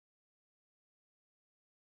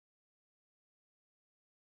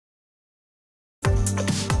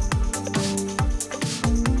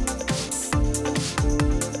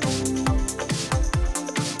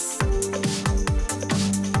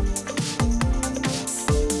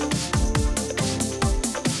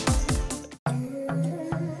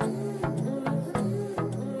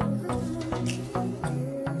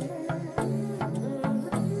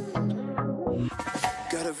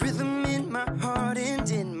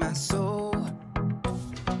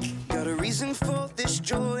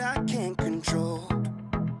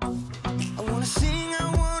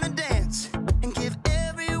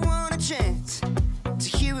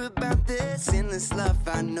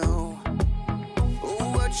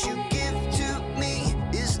what you give to me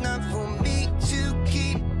is not for me to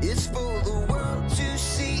keep. It's for the world to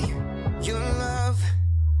see your love.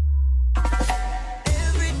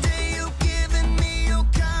 Every day you're giving me your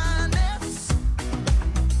kindness.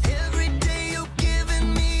 Every day you're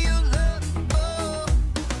giving me your love. Oh,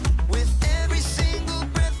 with every single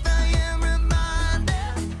breath I am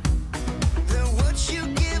reminded that what you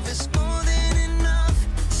give is more than enough.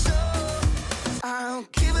 So I'll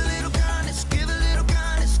give a little kindness, give a little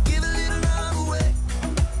kindness, give a little love away.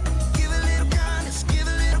 Give a little kindness, give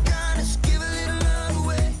a little kindness, give a little love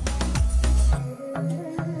away.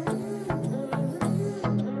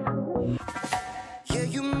 Yeah,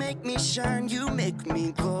 you make me shine, you make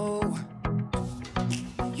me glow.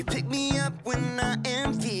 You pick me up when I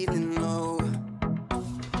am feeling low.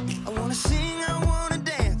 I wanna sing, I wanna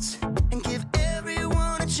dance, and give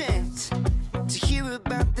everyone a chance to hear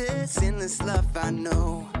about this endless love I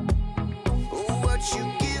know. What you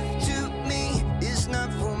give to me is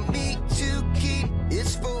not for me to keep.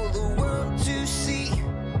 It's for the world to see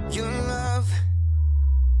your love.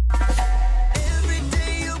 Every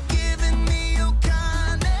day you're giving me your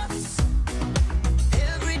kindness.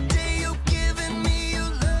 Every day you're giving me your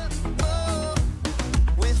love. Oh,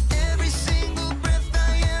 with every single breath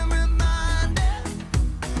I am reminded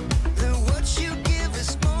that what you give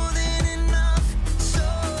is more than enough. So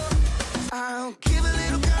I'll give a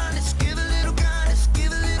little kindness, give a little kindness,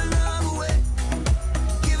 give a little love away.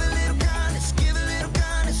 Give a little kindness, give a little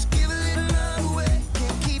kindness, give a little love away.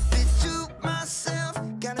 Can't keep it to myself,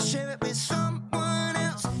 gotta share it with someone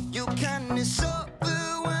else. Your kindness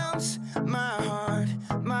overwhelms my heart,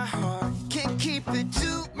 my heart. Can't keep it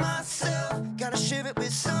to myself, gotta share it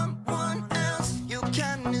with someone else. Your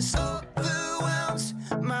kindness overwhelms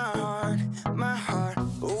my heart, my heart.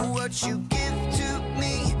 Oh, what you give to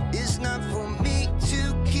me is not for me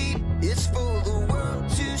to keep. It's for the world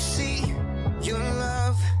to see your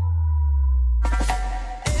love.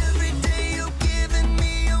 Every day you're giving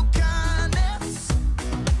me your kindness.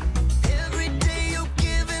 Every day you're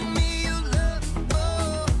giving me your love.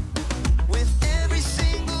 Oh, with every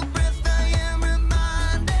single breath I am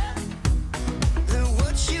reminded that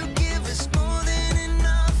what you give is more than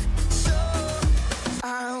enough. So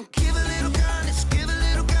I'll give a little kindness, give a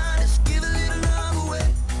little kindness, give a little love away.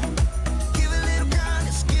 Give a little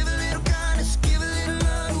kindness, give a little kindness, give a little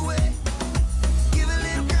love away. Give a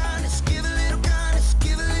little kindness, give a little kindness,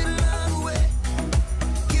 give a little love away.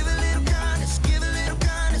 Give a little kindness, give a little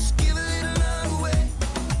kindness, give a little love away.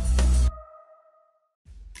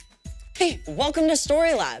 Hey, welcome to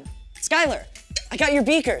Story Lab. Skylar, I got your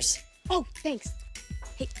beakers. Oh, thanks.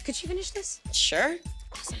 Hey, could you finish this? Sure.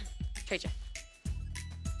 Awesome. Trade you.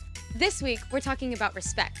 This week, we're talking about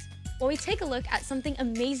respect, while we take a look at something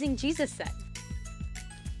amazing Jesus said.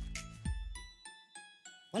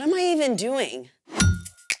 What am I even doing?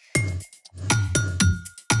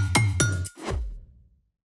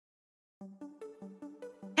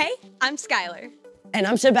 Hey, I'm Skylar. And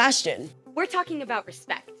I'm Sebastian, We're talking about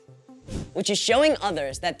respect. which is showing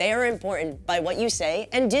others that they are important by what you say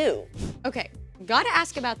and do. Okay, gotta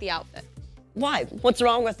ask about the outfit. Why? What's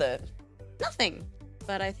wrong with it? Nothing,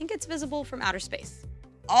 but I think it's visible from outer space.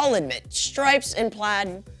 I'll admit, stripes and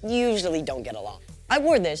plaid usually don't get along. I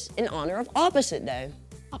wore this in honor of Opposite Day.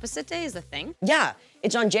 Opposite Day is a thing? Yeah,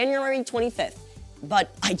 it's on January 25th,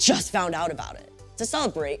 but I just found out about it. To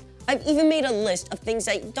celebrate, I've even made a list of things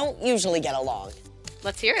that don't usually get along.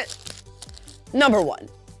 Let's hear it. Number 1,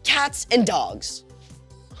 cats and dogs.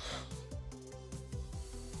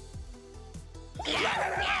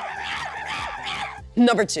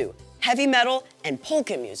 Number 2, heavy metal and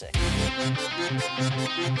polka music.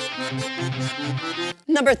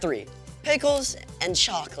 Number 3, pickles and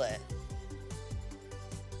chocolate.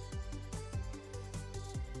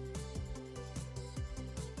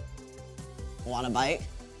 Want a bite?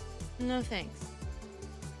 No thanks.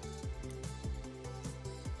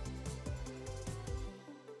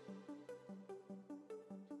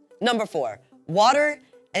 Number 4, water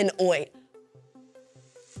and oil.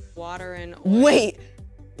 Water and oil. Wait,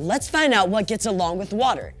 let's find out what gets along with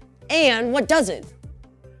water and what doesn't.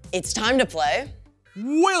 It's time to play.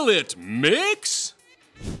 Will it mix?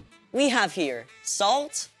 We have here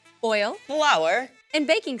salt, Oil flour. and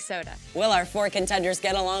baking soda. Will our 4 contenders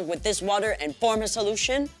get along with this water and form a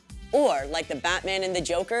solution? Or, like the Batman and the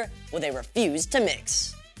Joker, will they refuse to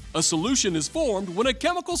mix? A solution is formed when a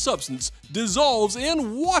chemical substance dissolves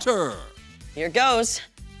in water. Here goes.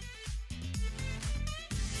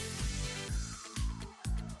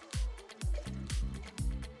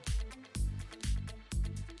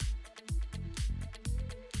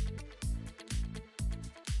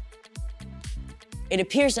 It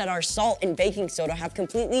appears that our salt and baking soda have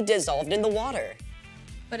completely dissolved in the water.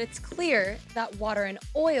 But it's clear that water and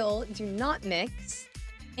oil do not mix,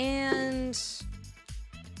 and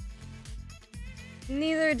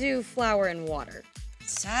neither do flour and water.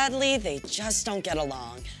 Sadly, they just don't get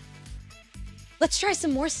along. Let's try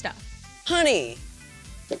some more stuff. Honey!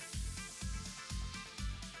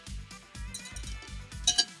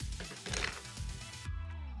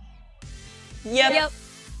 Yep.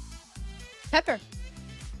 Pepper.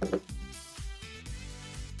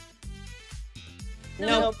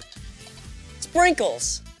 Nope.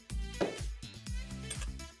 Sprinkles.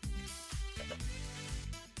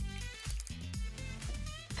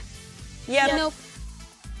 Yep. Nope.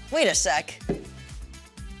 Wait a sec.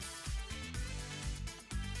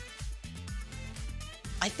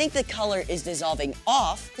 I think the color is dissolving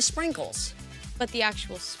off the sprinkles. But the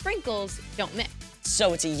actual sprinkles don't mix.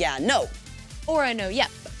 So it's a yeah, no. Or a no, yep.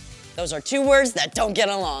 Those are two words that don't get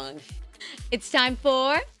along. It's time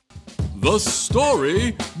for The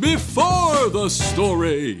story before the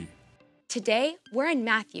story. Today, we're in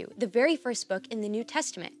Matthew, the very first book in the New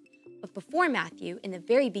Testament. But before Matthew, in the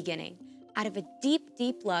very beginning, out of a deep,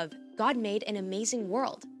 deep love, God made an amazing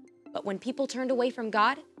world. But when people turned away from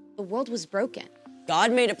God, the world was broken.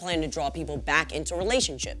 God made a plan to draw people back into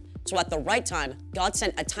relationship. So at the right time, God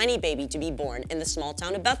sent a tiny baby to be born in the small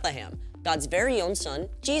town of Bethlehem, God's very own son,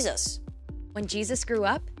 Jesus. When Jesus grew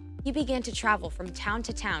up, he began to travel from town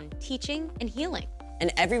to town, teaching and healing.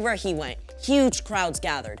 And everywhere he went, huge crowds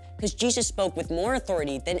gathered because Jesus spoke with more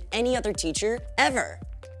authority than any other teacher ever.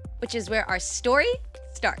 Which is where our story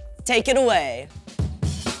starts. Take it away.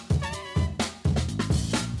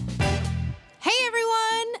 Hey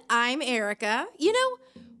everyone, I'm Erica. You know,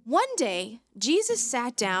 one day, Jesus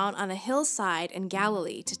sat down on a hillside in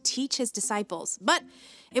Galilee to teach his disciples, but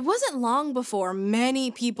it wasn't long before many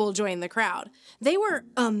people joined the crowd. They were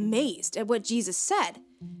amazed at what Jesus said.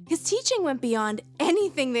 His teaching went beyond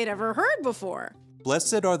anything they'd ever heard before.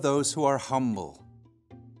 Blessed are those who are humble.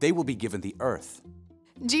 They will be given the earth.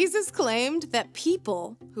 Jesus claimed that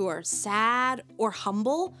people who are sad or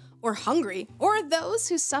humble or hungry or those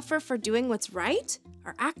who suffer for doing what's right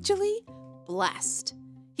are actually blessed.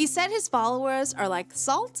 He said his followers are like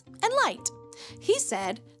salt and light. He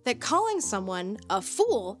said that calling someone a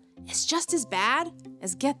fool is just as bad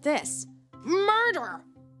as, get this, murder.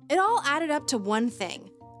 It all added up to one thing.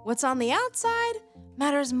 What's on the outside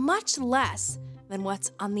matters much less than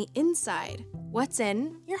what's on the inside, what's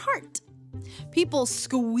in your heart. People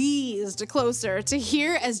squeezed closer to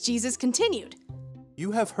hear as Jesus continued.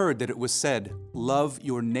 You have heard that it was said, love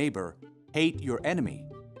your neighbor, hate your enemy.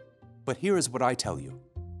 But here is what I tell you.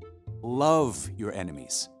 Love your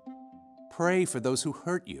enemies. Pray for those who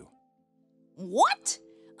hurt you. What?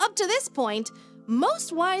 Up to this point,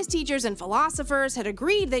 most wise teachers and philosophers had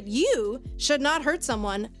agreed that you should not hurt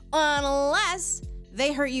someone unless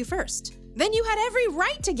they hurt you first. Then you had every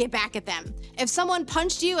right to get back at them. If someone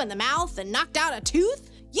punched you in the mouth and knocked out a tooth,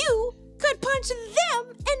 you could punch them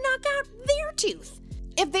and knock out their tooth.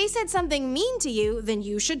 If they said something mean to you, then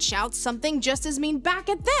you should shout something just as mean back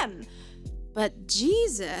at them. But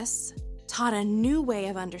Jesus taught a new way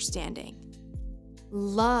of understanding.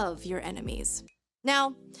 Love your enemies.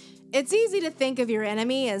 Now, it's easy to think of your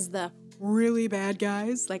enemy as the really bad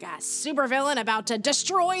guys, like a supervillain about to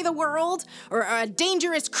destroy the world, or a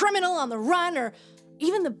dangerous criminal on the run, or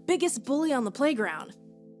even the biggest bully on the playground.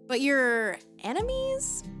 But your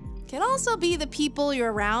enemies can also be the people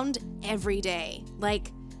you're around every day,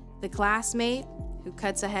 like the classmate who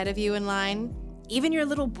cuts ahead of you in line, even your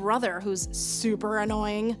little brother who's super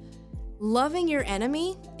annoying. Loving your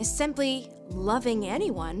enemy is simply loving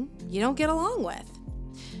anyone you don't get along with.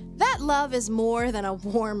 That love is more than a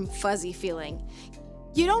warm, fuzzy feeling.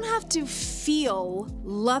 You don't have to feel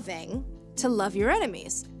loving to love your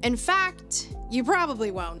enemies. In fact, you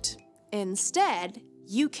probably won't. Instead,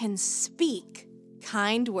 you can speak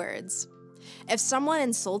kind words. If someone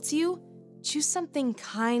insults you, choose something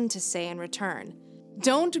kind to say in return.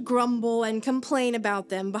 Don't grumble and complain about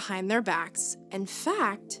them behind their backs. In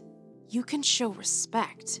fact, you can show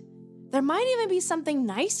respect. There might even be something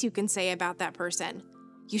nice you can say about that person.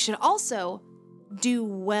 You should also do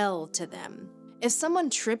well to them. If someone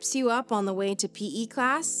trips you up on the way to PE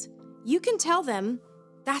class, you can tell them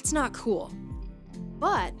that's not cool.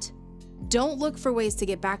 But don't look for ways to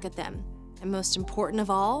get back at them. And most important of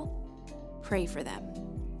all, pray for them.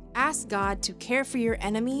 Ask God to care for your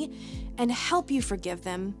enemy and help you forgive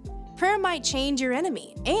them. Prayer might change your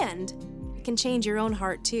enemy, and it can change your own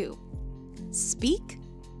heart too. Speak,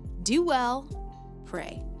 do well,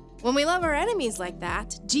 pray. When we love our enemies like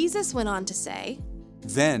that, Jesus went on to say,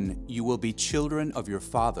 Then you will be children of your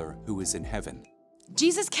Father who is in heaven.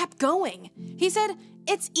 Jesus kept going. He said,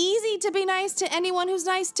 it's easy to be nice to anyone who's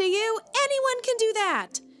nice to you. Anyone can do that.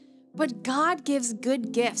 But God gives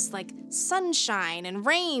good gifts like sunshine and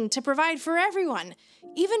rain to provide for everyone,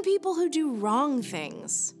 even people who do wrong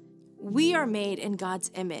things. We are made in God's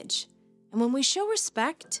image. And when we show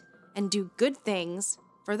respect and do good things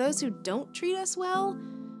for those who don't treat us well,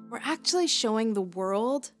 we're actually showing the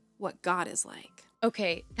world what God is like.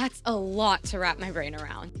 Okay, that's a lot to wrap my brain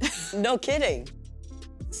around. No kidding.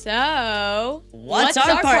 So, What's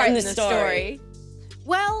our part in the story?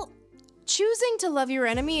 Well, choosing to love your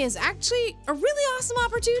enemy is actually a really awesome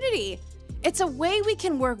opportunity. It's a way we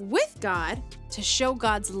can work with God to show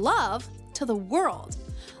God's love to the world.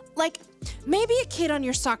 Like, maybe a kid on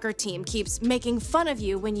your soccer team keeps making fun of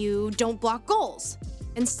you when you don't block goals.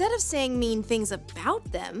 Instead of saying mean things about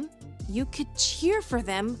them, you could cheer for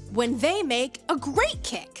them when they make a great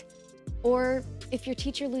kick. Or if your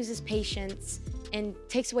teacher loses patience and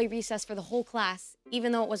takes away recess for the whole class,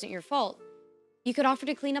 even though it wasn't your fault, you could offer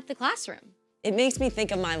to clean up the classroom. It makes me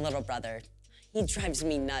think of my little brother. He drives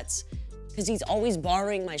me nuts because he's always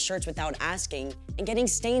borrowing my shirts without asking and getting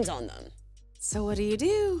stains on them. So what do you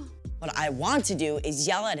do? What I want to do is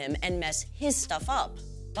yell at him and mess his stuff up.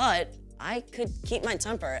 But I could keep my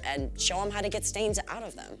temper and show him how to get stains out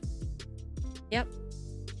of them. Yep.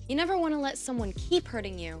 You never want to let someone keep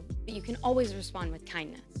hurting you, but you can always respond with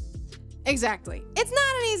kindness. Exactly. It's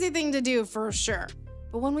not an easy thing to do for sure.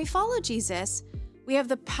 But when we follow Jesus, we have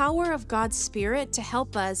the power of God's Spirit to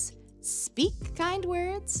help us speak kind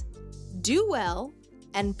words, do well,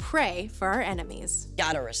 and pray for our enemies.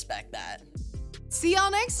 Gotta respect that. See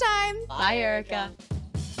y'all next time. Bye, Erica.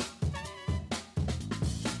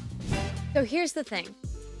 So here's the thing.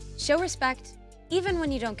 Show respect even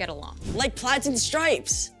when you don't get along. Like plaids and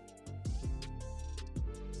stripes.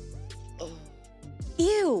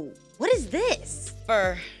 Ew, what is this?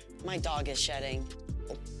 Fur. My dog is shedding.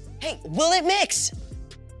 Hey, will it mix?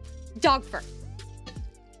 Dog fur.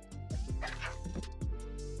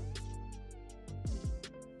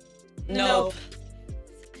 Nope.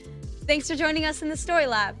 Thanks for joining us in the Story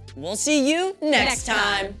Lab. We'll see you next Next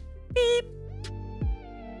time. time. Beep.